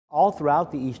All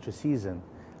throughout the Easter season,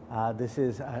 this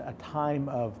is a time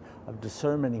of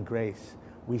discernment and grace.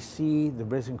 We see the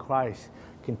risen Christ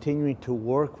continuing to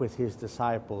work with his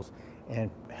disciples and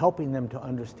helping them to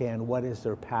understand what is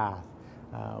their path,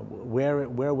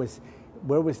 where was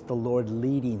the Lord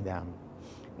leading them.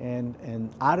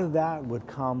 And out of that would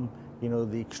come,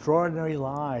 the extraordinary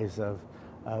lives of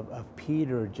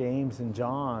Peter, James, and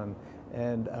John,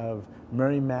 and of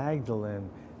Mary Magdalene,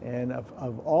 and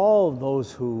of all of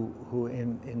those who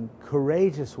in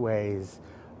courageous ways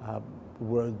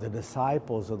were the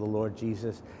disciples of the Lord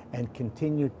Jesus and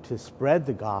continued to spread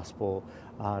the gospel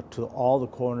to all the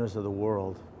corners of the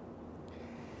world.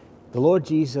 The Lord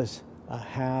Jesus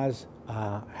has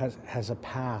a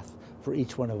path for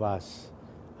each one of us.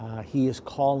 He is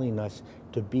calling us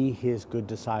to be his good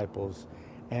disciples,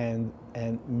 and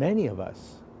many of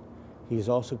us, he is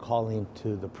also calling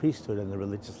to the priesthood and the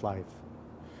religious life.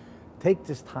 Take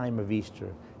this time of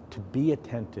Easter to be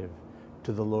attentive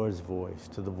to the Lord's voice,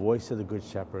 to the voice of the Good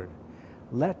Shepherd.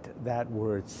 Let that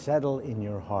word settle in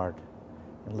your heart,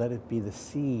 and let it be the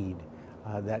seed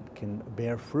that can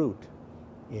bear fruit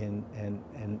in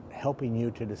helping you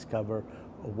to discover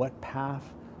what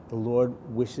path the Lord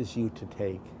wishes you to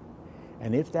take.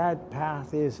 And if that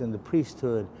path is in the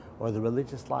priesthood or the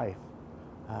religious life,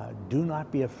 do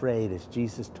not be afraid, as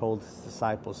Jesus told his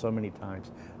disciples so many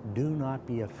times. Do not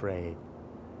be afraid,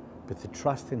 but to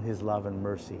trust in his love and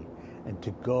mercy and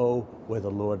to go where the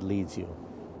Lord leads you.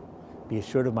 Be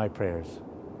assured of my prayers.